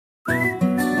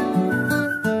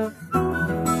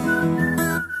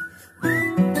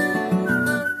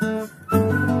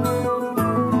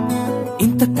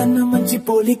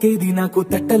పోలికేది నాకు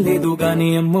తట్టలేదు గాని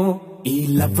అమ్మో ఈ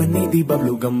లవ్ అనేది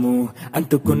బబ్లు గమ్ము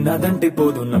అంటుకున్నదంటే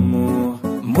పోదు నమ్ము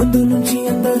ముందు నుంచి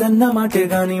అందరన్న మాటే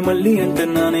గాని మళ్ళీ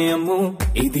అంటున్నానే అమ్ము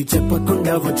ఇది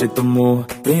చెప్పకుండా వచ్చే తుమ్ము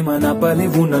ప్రేమ నా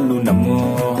పలేవు నన్ను నమ్ము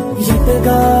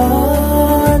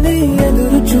ఎటగానే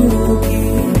ఎదురు చూకి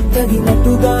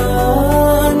తగినట్టుగా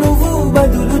నువ్వు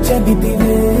బదులు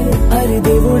చెబితివే అరే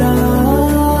దేవుడా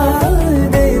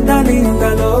దాని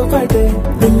తలో పటే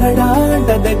పిల్లడాంట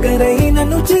దగ్గరై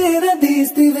నన్ను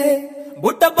చేరదీస్తివే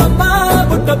బుట్ట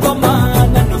బొమ్మ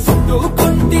నన్ను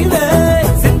చుట్టుకుంటివే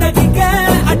జిందగీకే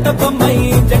అట్ట బొమ్మై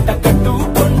జంట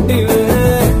కట్టుకుంటివే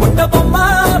బుట్ట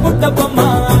బొమ్మ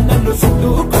నన్ను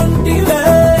చుట్టుకుంటివే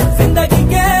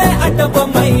జిందగీకే అట్ట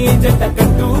బొమ్మై జంట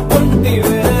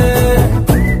కట్టుకుంటివే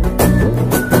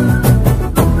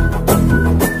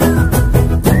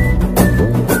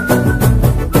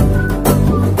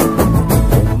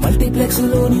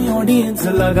లోని ఆడియన్స్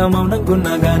లాగా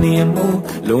మౌనంకున్నా గానీ అమ్ము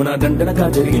లోన దండనగా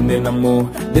జరిగిందే నమ్ము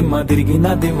దిమ్మ తిరిగి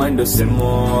నాదే మైండ్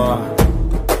సిమ్ము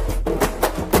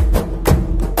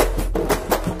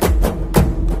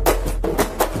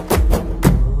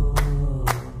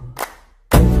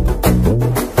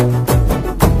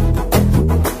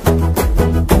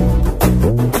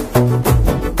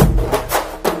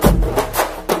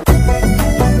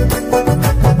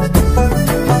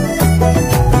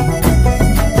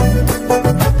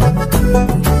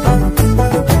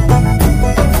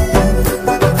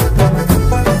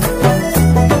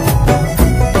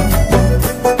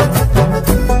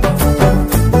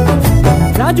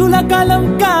రాజుల కాలం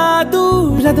కాదు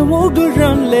రథము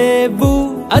గుర్రం లేవు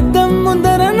అద్దం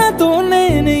ముందర నాతో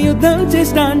నేను యుద్ధం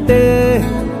చేస్తా అంటే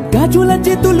గాజుల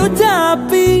చేతులు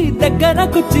చాపి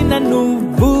దగ్గరకొచ్చిన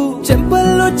నువ్వు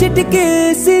చెంపల్లో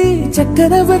చిటికేసి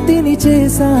చక్రవర్తిని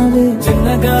చేసావే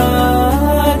చిన్నగా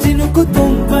చినుకు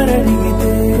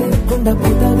తుంపరడిగితే కొండ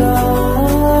పుటగా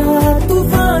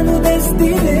తుఫాను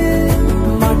తెస్తివే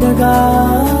మాటగా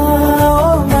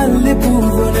మల్లె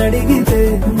పువ్వు నడిగితే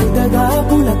ముటగా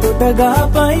పుల తొటగా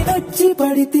పైనొచ్చి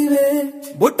పడితివే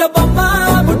బుట్ట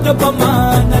బొమ్మ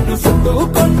నన్ను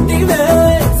చుట్టుకుంటివే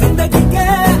జిందగీకే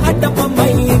అడ్డ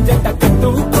బొమ్మై జంట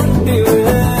కట్టుకుంటివే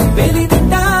వేలి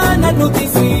నిండా నన్ను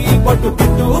తీసి పట్టు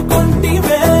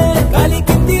పెట్టుకుంటివే గాలి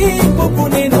కింది పువ్వు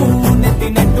నేను నెత్తి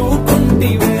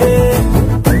నెట్టుకుంటివే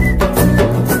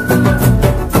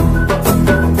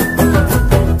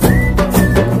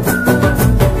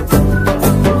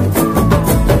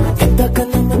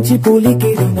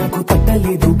పోలికేది నాకు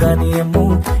తట్టలేదు గాని అమ్ము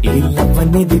ఈ లవ్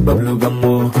అనేది బబ్లు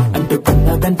గమ్ము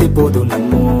అంటుకున్నదంటే పోదు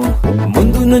నమ్ము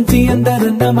ముందు నుంచి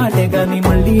అందరన్న మాటే గాని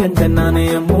మళ్ళీ అంటున్నానే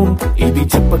అమ్ము ఇది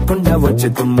చెప్పకుండా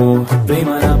వచ్చే తుమ్ము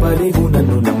ప్రేమ నా పలేవు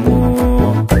నన్ను నమ్ము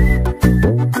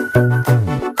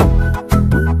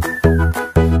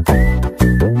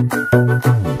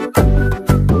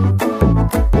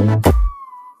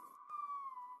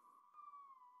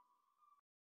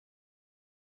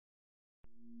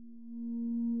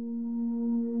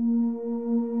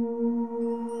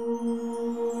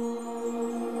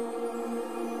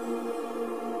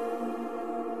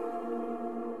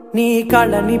నీ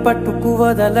కళ్ళని పట్టుకు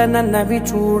వదలనన్నవి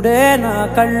చూడే నా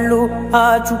కళ్ళు ఆ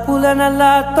చూపుల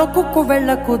నల్లా తొక్కుకు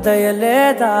వెళ్ళకు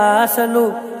దయలేదా అసలు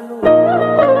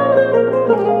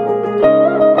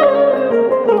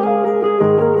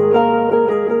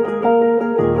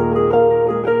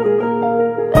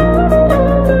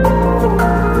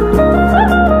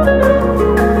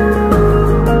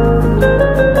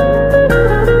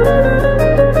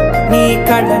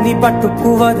కళ్ళని పట్టుకు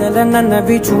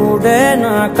వదలనన్నవి చూడే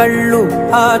నా కళ్ళు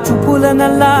ఆ చూపుల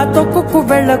నల్లా తొక్కుకు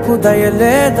వెళ్ళకు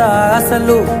దయలేదా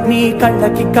అసలు నీ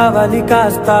కళ్ళకి కవలి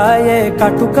కాస్తాయే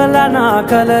కటుకల నా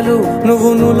కలలు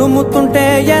నువ్వు నులుముతుంటే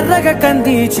ఎర్రగా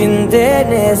కందిచిందే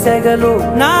నేసెగలు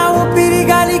నా ఊపిరి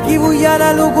గాలికి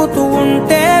ఉయ్యాలలుగుతూ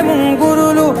ఉంటే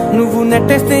ముంగురులు నువ్వు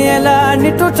నెట్టేస్తే ఎలా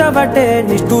నిట్టుచబట్టే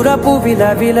నిష్ఠురపు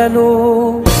విలవిలలు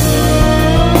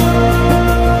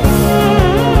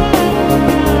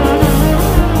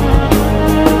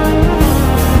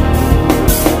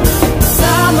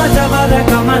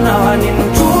గమనా నిన్ను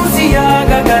చూసి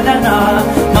ఆగగలనా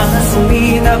మనసు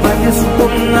మీద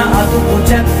వయసుకున్న అదుపు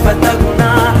చెప్పతగునా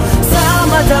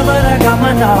సామజవర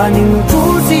గమనా నిన్ను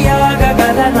చూసి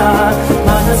ఆగగలనా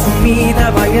మనసు మీద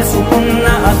వయసుకున్న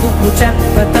అదుపు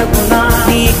చెప్పతగునా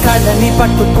నీ కళ్ళని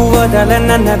పట్టుకు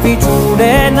వదలనన్నవి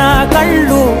చూడే నా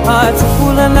కళ్ళు ఆ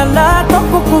చూపుల నల్లా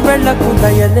తొక్కుకు వెళ్ళకు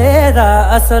దయలేరా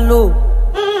అసలు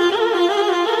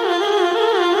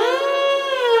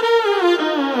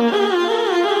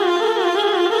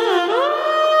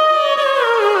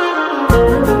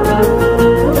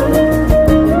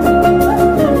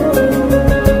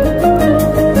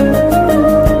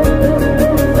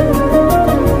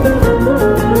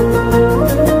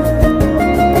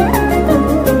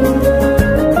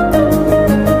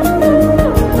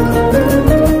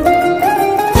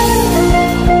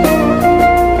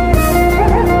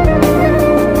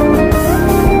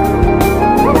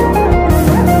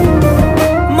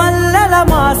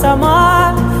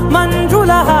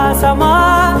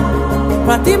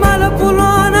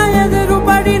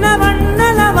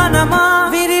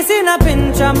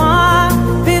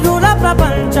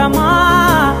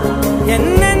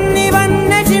ఎన్నెన్ని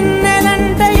వన్నె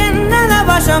చిన్నెలంటే ఎన్నెల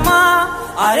వశమా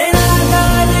అరే నా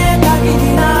గాలే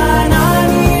తగిలినా నా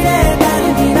నీడే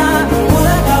తరిమినా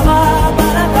పులకవా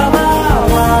పలకవా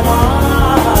వామా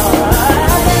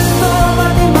ఎంతో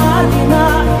మది మారినా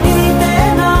ఇంతే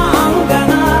నా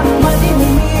అంగన మదిని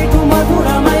నీటు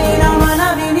మధురమైన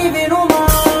మనవిని వినుమా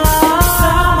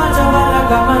సామజవర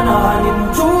గమనా నిన్ను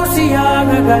చూసి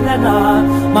ఆగగలనా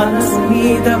మనసు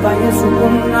మీద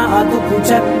వయసుకున్న అదుపు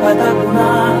చెప్పదగునా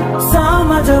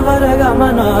సామజవర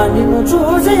గమనా నిన్ను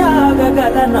చూసి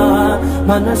ఆగగలనా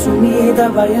మనసు మీద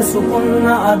వయసుకున్న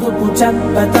అదుపు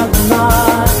చెప్పదగునా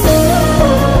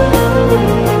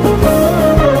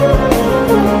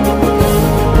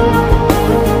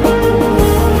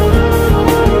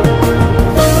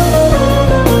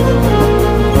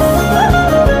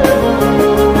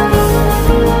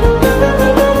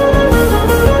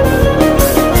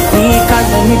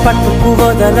పట్టుకు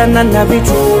వదలనన్నవి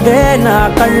చూడే నా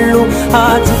కళ్ళు ఆ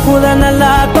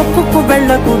చూపులనలా తొక్కుకు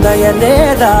వెళ్ళకు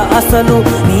దయలేదా అసలు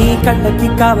నీ కళ్ళకి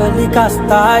కవలి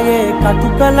కాస్తాయే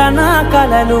కటుకల నా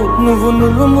కలలు నువ్వు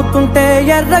నులుముతుంటే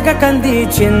ఎర్రగ కంది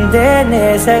చిందే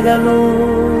నేసెగలు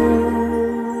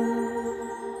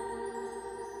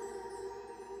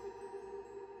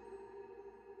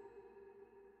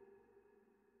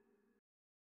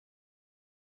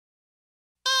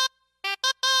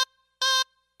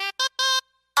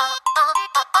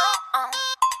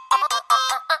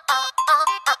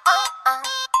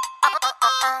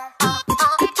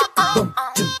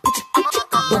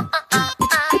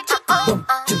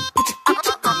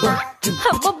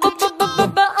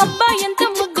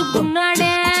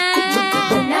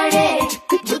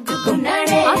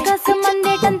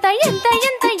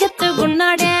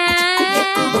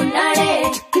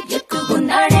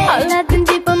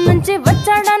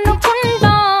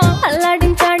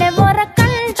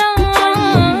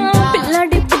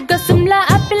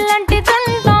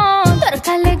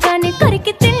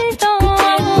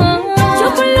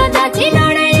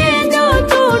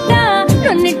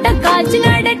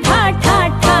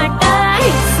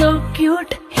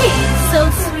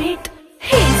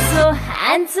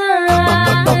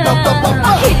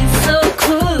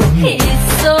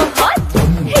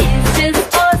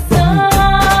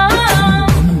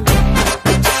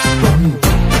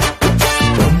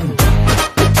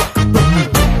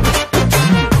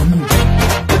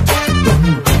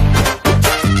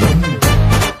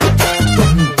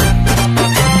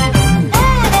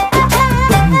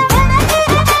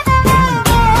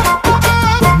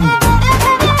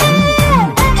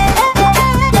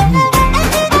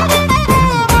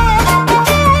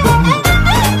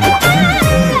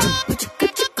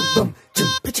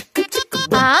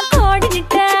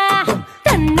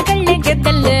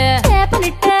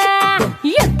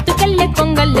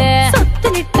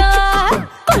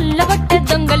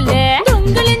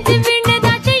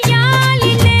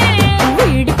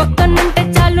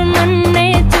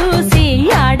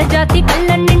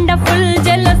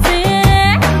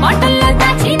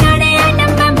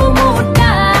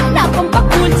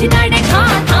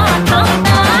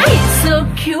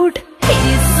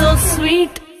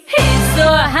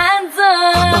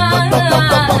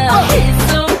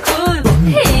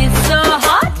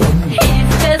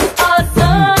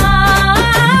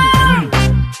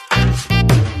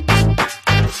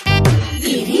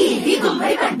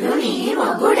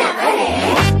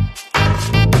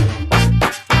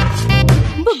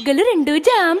బుగ్గలు రెండు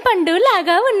జాం పండు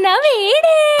లాగా ఉన్న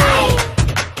వేడే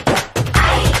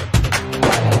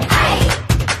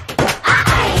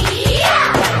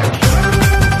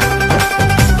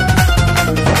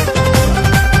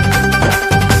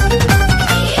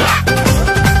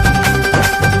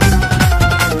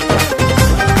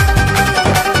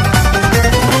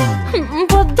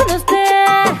పొద్దునొస్తే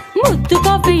ముద్దు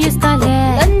కాఫీ ఇస్తాలే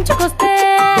లంచ్కొస్తే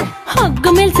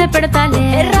హగ్గు మిల్సే పెడతాలే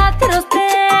రాత్రి వస్తే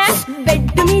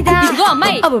బెడ్ మీద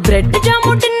అమ్మాయి అవి బ్రెడ్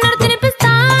జాము డిన్నర్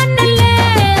తినిపిస్తానులే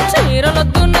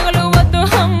చీరలొద్దు నగలు వద్దు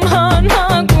అమ్మా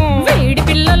నాకు వేడి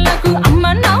పిల్లలకు అమ్మ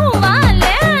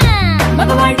నవ్వాలే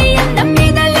మగవాడి అందం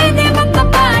మీద లేదే ఒక్క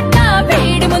పాట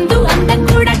వేడి ముందు అందం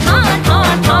కూడా ఠా ఠా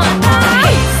ఠా ఠా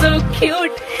He's so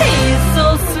cute, he's so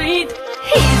sweet,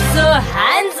 he's so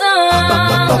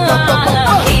handsome,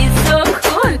 he's so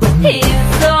cool, he's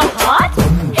so hot,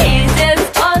 he's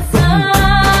just awesome.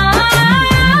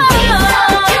 He's so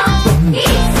cute,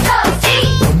 he's so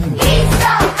sweet,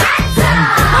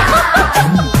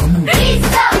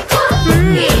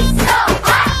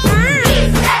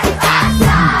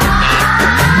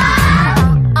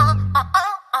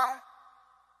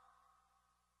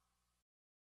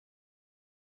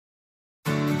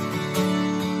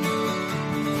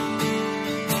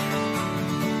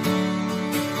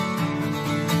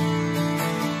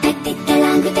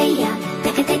 తిక్కలాంగుతయ్య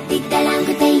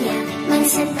తిక్కలాంగుతయ్య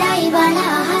మనసంతా ఇవాళ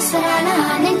ఆహాస్వరాల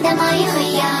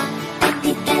ఆనందమాయమయ్య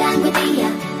తిక్కలాంగుతయ్య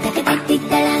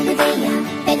తిక్కలాంగుతయ్య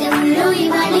పెదవుల్లో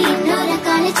ఇవాళ ఎన్నో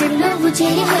రకాల చిరునవ్వు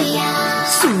చేరిపోయ్యా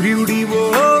సూర్యుడివో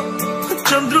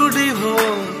చంద్రుడివో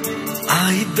ఆ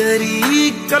ఇద్దరి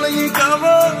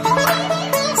కలయికవో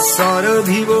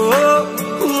సారథివో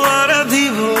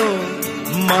వారధివో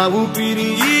మా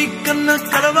ఊపిరి కన్న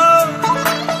కలవో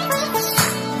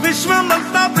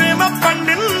విశ్వమంతా ప్రేమ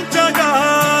పండించగా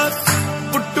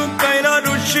పుట్టుకైన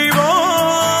ఋషివో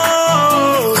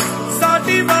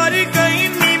సాటి వారికై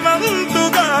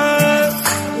నివంతుగా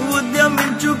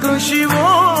ఉద్యమించు కృషివో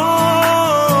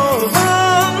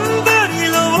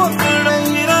అందరిలో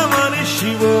ఒకడైన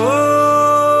మనిషివో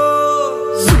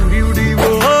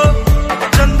సూర్యుడివో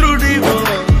చంద్రుడివో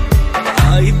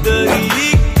ఆ ఇద్దరి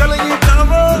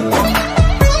కలయికవో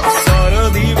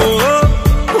సారథివో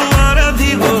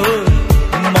వారధివో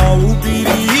మా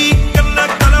ఊపిరి కన్న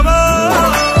కలవో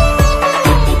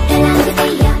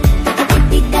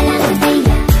తిక్కలాంగుతయ్య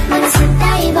మనసంతా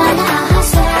ఇవాళ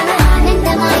ఆహాస్వరాల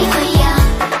ఆనందమాయమయ్య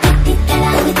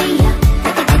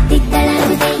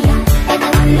తిక్కలాంగుతయ్య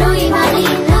పెదవుల్లో ఇవాళ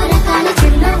ఎన్నో రకాల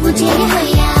చిరునవ్వు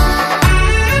చేరిపోయ్యా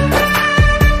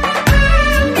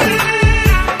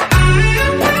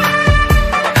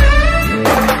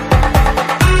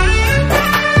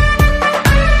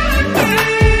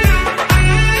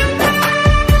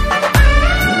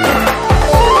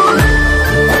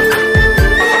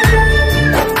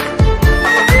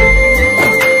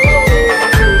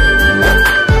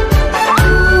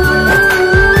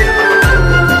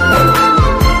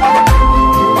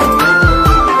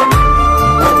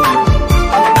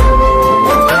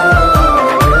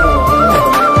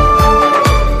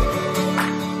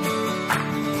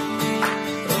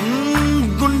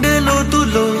గుండె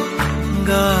లోతులో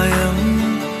గాయం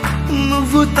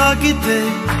నువ్వు తాకితే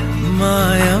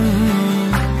మాయం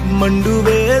మండు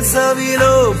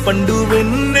వేసవిలో పండు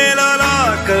వెన్నెలలా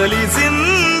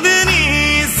కలిసింది నీ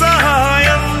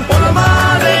సహాయం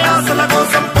పొలమారే ఆశల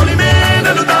కోసం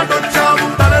పొలిమేనలు దాటొచ్చావు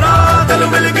తలరాతలు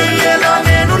వెలుగయ్యేలా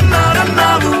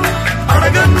నేనున్నానన్నావు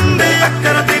అడగందే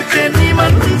అక్కర తీర్చే నీ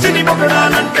మంచిని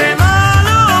పొగడాలంటే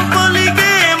నాలో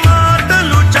పలికే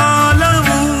మాటలు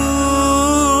చాలవు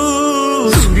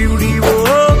సూర్యుడివో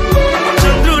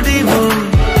చంద్రుడివో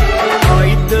ఆ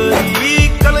ఇద్దరి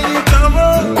కలయికవో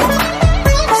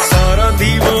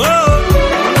సారథివో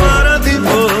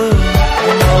వారధివో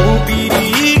మా ఊపిరి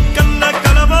కన్న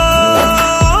కలవో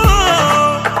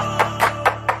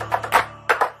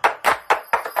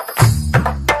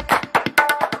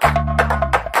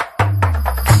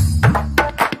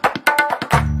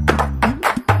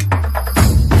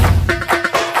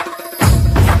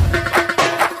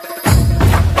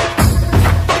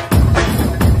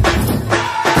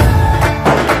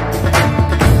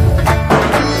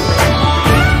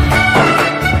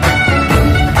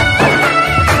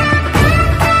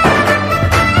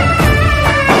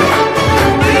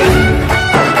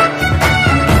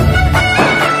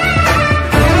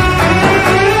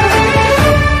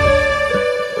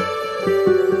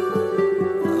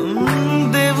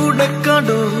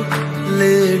దేవుడెక్కడో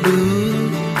లేడు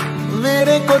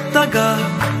వేరే కొత్తగా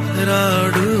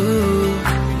రాడు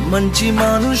మంచి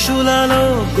మనుషులలో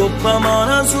గొప్ప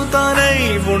మనసు తనై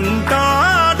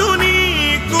ఉంటాడు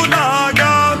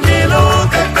నీకులాగా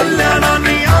లోక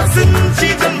కళ్యాణాన్ని ఆశించి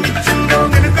జన్మించిందో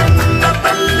వెనుకన్న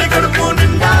తల్లి కడుపు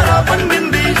నిండారా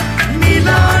పండింది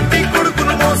నీలాంటి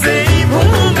కొడుకును మోసే ఈ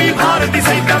భూమి భారతి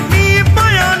సైతం నీ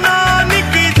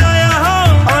పయనానికి జయ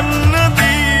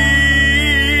అన్నది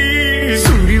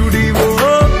సూర్యుడివో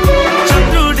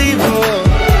చంద్రుడివో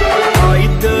ఆ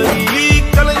ఇద్దరి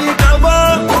కలయికవో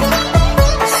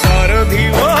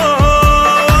సారథివో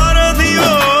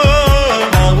వారధివో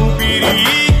మా ఊపిరి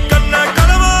కన్న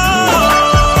కలవో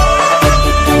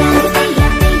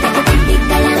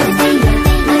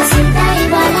మనసంతా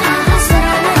ఇవాళ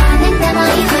ఆహాస్వరాల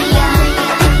ఆనందమాయమయ్య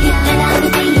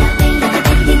తిక్కలాంగుతయ్య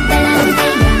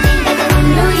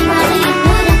పెదవుల్లో ఇవాళ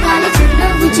ఎన్నో రకాల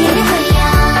చిరునవ్వు చేరిపోయ్యా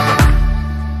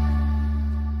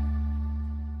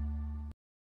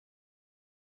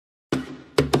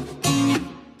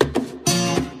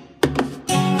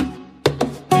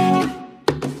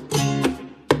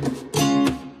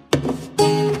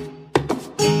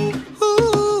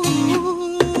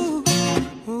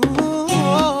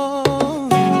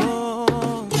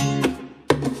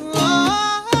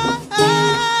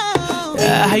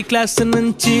హై క్లాస్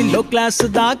నుంచి లో క్లాస్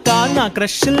దాకా నా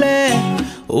క్రష్లే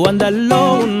వందల్లో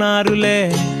ఉన్నారులే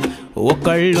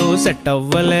ఒకళ్ళు సెట్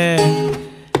అవ్వలే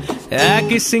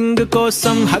కిస్సింగ్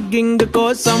కోసం హగ్గింగ్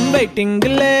కోసం వెయిటింగ్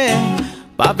లే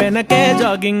పాపెనకే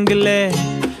జాగింగ్లే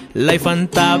లైఫ్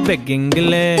అంతా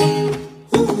బెగ్గింగ్లే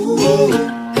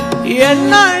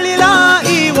ఎన్నాళ్ళిలా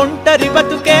ఈ ఒంటరి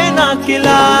బతుకే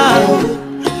నాకిలా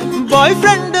బాయ్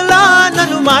ఫ్రెండ్ లా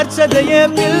నన్ను మార్చదయే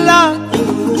పిల్ల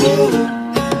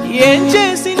ఏం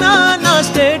చేసినా నా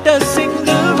స్టేటస్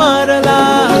సింగిల్ మారలా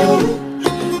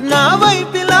నా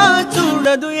వైపిలా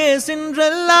చూడదు ఏ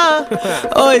సిండ్రెల్లా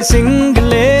ఓయ్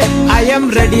సింగిలే ఐఎమ్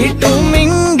రెడీ టు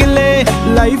మింగిలే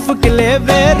లైఫ్ కి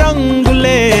లేవే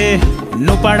రంగులే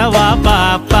నువ్వు పడవా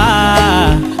పాపా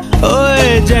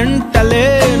ఓయ్ జంటలే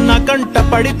నా కంట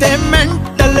పడితే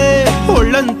మెంటలే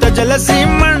ఒళ్ళంత జలసి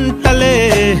మంటలే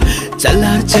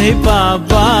చల్లార్చే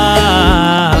బాబా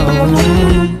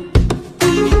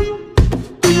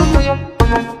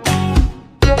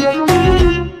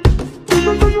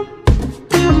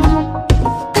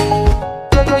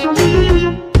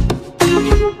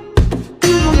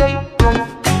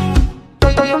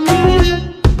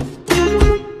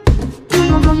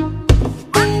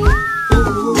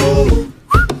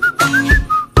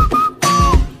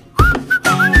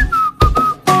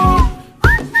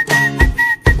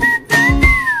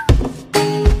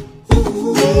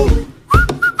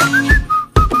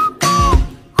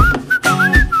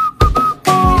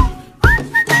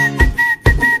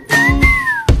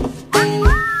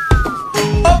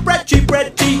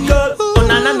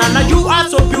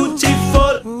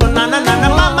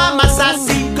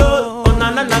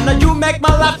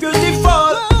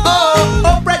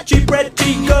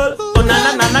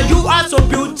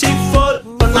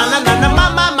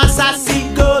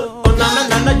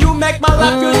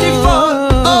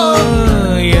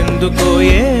ఎందుకో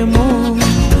ఏమో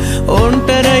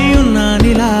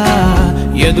ఒంటరయ్యున్నానిలా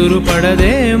ఎదురు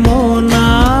పడదేమో నా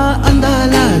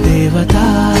అందాల దేవత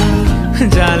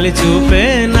జాలి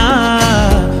చూపేనా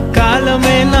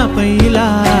కాలమే నా పైలా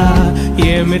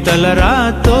ఏమి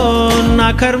తలరాతో నా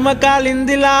కర్మ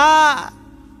కాలిందిలా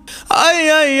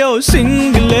అయ్యయ్యో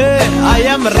సింగిలే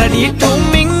ఐఎమ్ రెడీ టు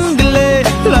మింగిలే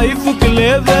లైఫ్ కి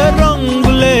లేవే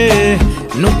రంగులే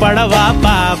నువ్వు పడవా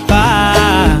పాపా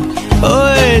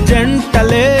ఓయ్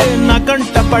జంటలే నా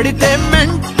కంట పడితే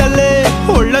మెంటలే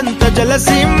ఒళ్ళంత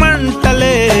జలసి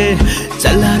మంటలే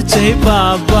చల్లార్చే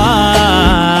బాబా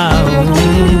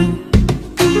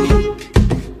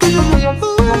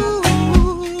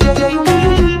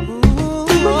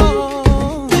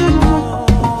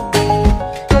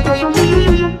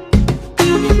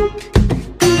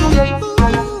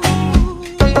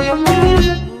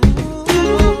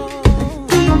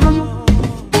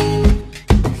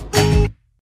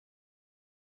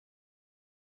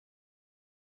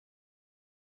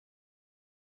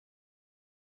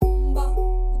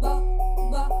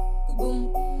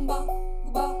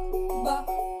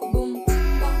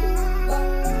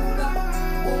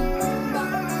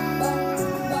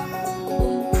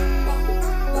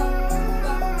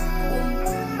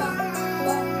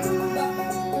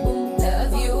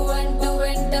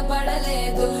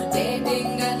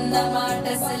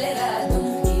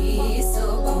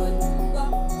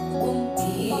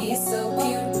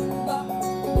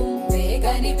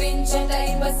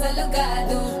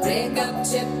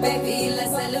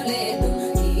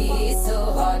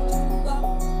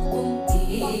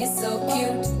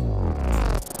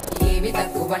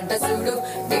వంట చూడు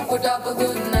టిక్కు టాక్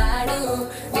గున్నాడు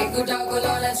టిక్కు టాక్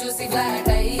లోన చూసి ఫ్లాట్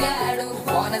అయ్యాడు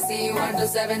బోనస్ 1 to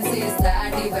 7 సీస్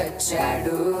దాటి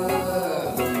వచ్చాడు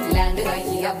ల్యాండ్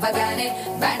అయ్యి అవ్వగానే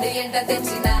బ్యాండ్ ఎంట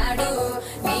తెచ్చినాడు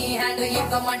నీ హ్యాండ్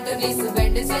ఇవ్వమంటూ నీ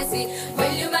బెండ్ చేసి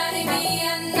వెళ్ళు మరి మీ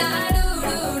అన్నాడు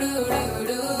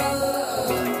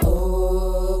ఓ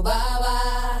బావా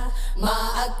మా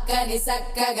అక్కని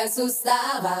చక్కగా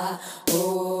చూస్తావా ఓ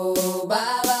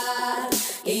బావా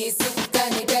ఈ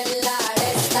సుక్కని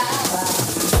పెళ్ళాడేస్తావా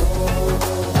ఓ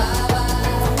బావా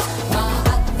మా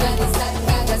అక్కని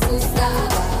చక్కగా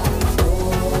చూస్తావా ఓ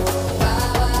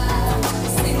బావా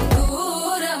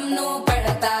సింధూరం నువ్వు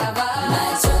పెడతావా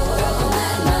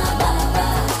నా బావా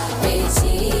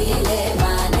పేచీలే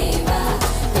మానేవా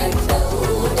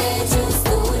కట్టౌటే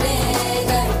చూస్తూనే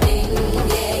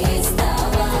కట్టింగే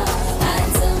ఇస్తావా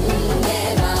హ్యాండ్సమ్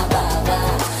మా బావా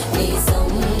నీ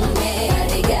సొమ్మే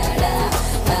అడిగి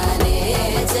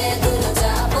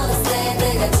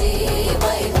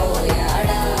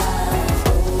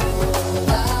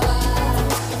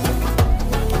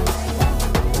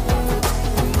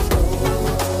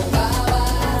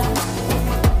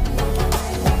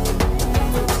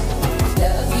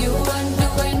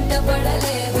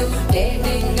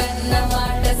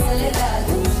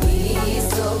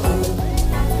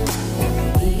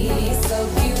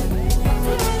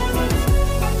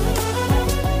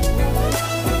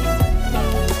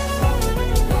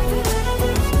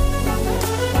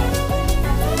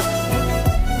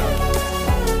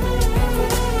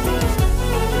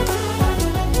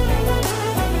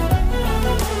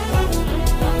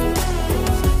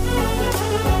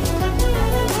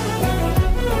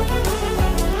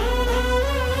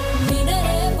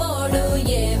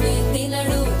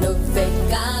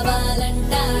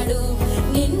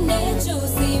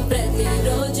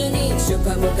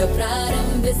శుభముఖ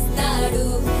ప్రారంభిస్తాడు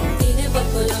తినే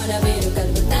పప్పులోన వేరు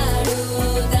కలుపుతాడు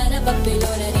తన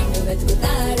పప్పిలోన నిన్ను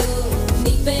వెతుకుతాడు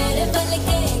నీ పేరే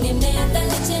పలికే నిన్నే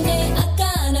తలచనే అక్క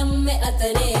నమ్మే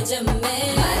అతనే జమ్మే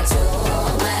మాచో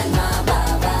మా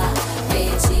బాబా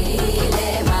పేచీలే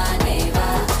మానేవా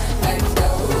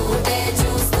గట్టౌటే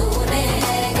చూస్తూనే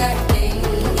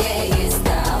గట్టింగే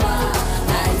ఇస్తావా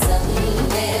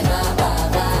హ్యాండ్సమ్మే మా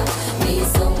బాబా నీ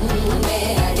సొమ్మే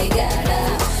అడిగాడా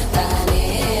తానే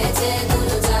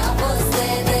చేతులు చాపొస్తే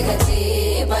తెగ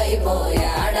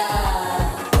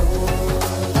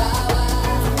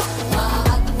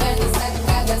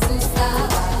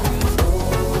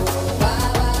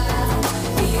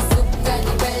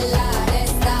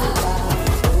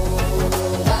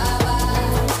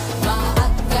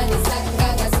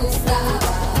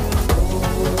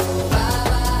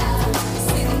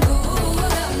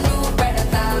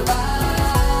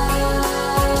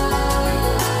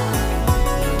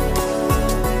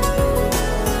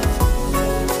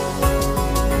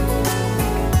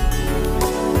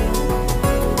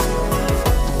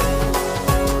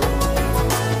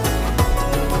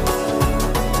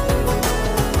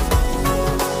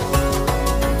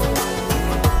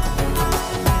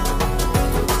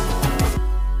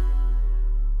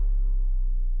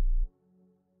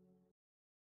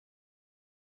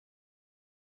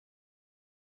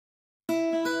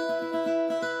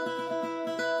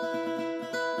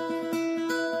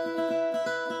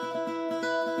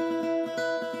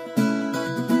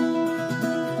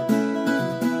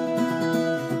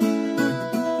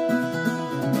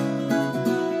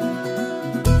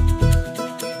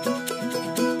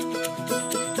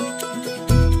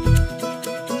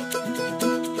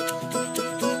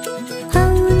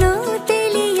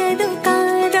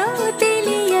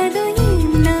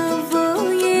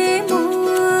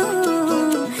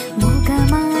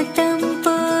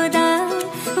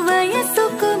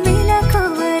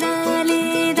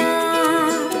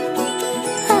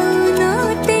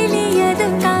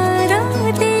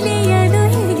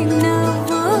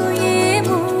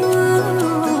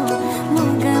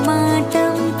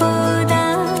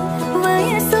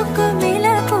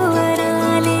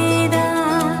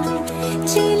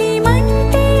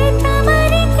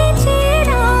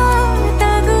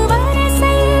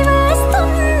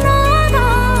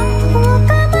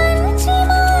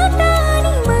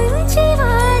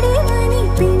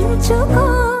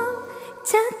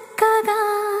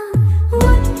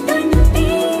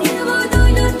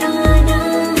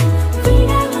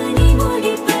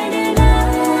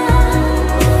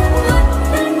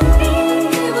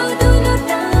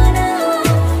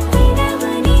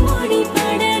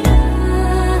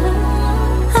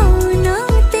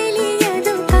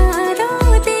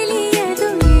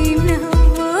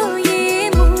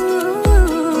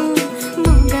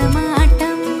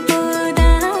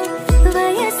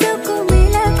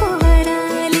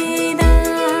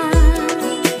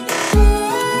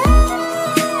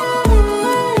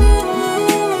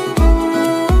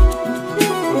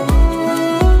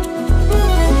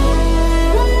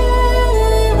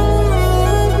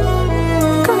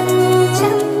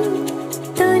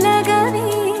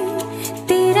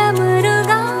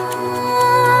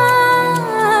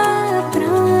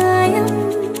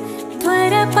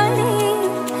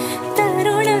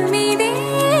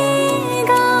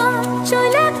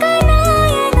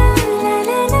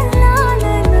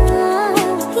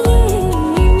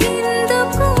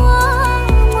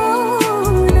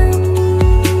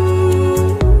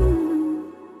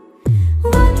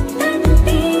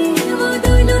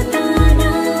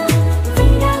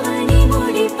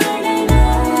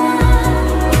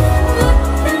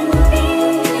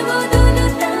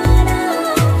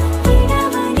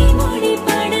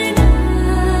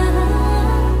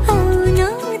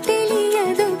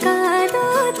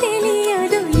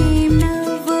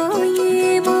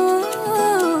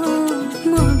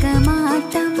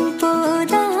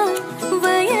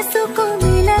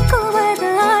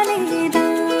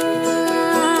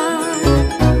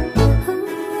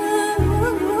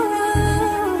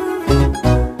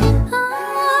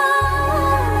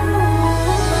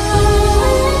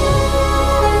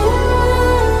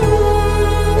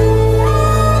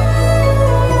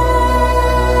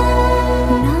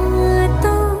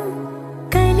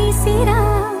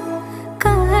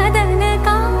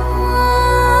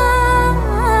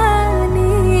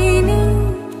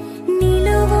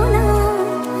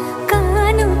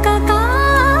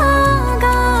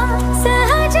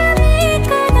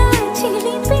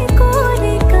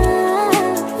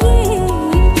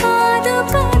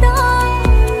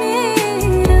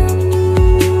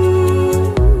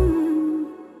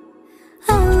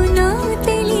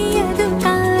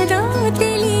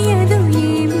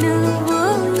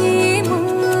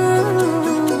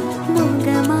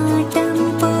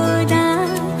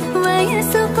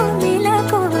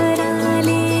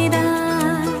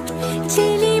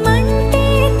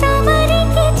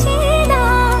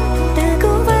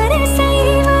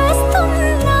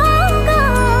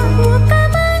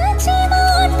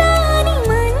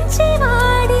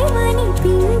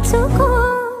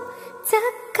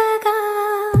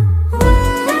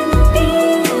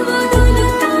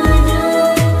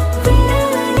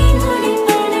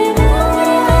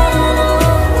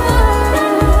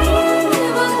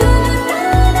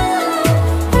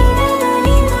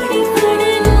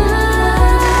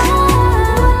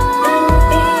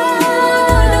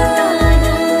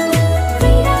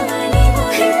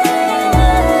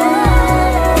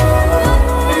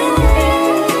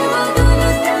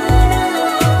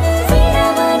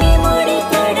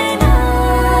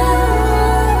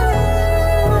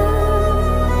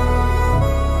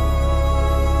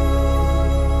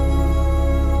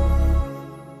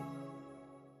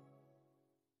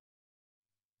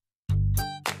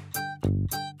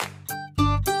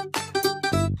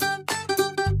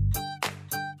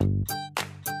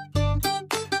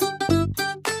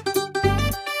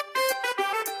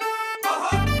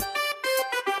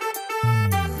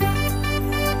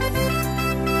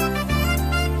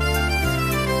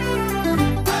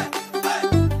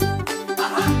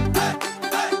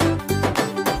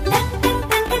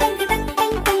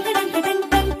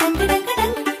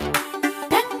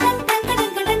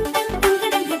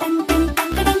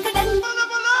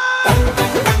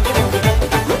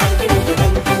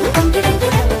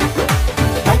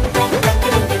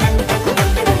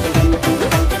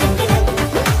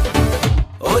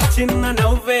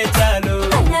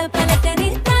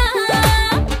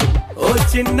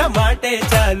చిన్న మాటే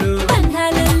చాలు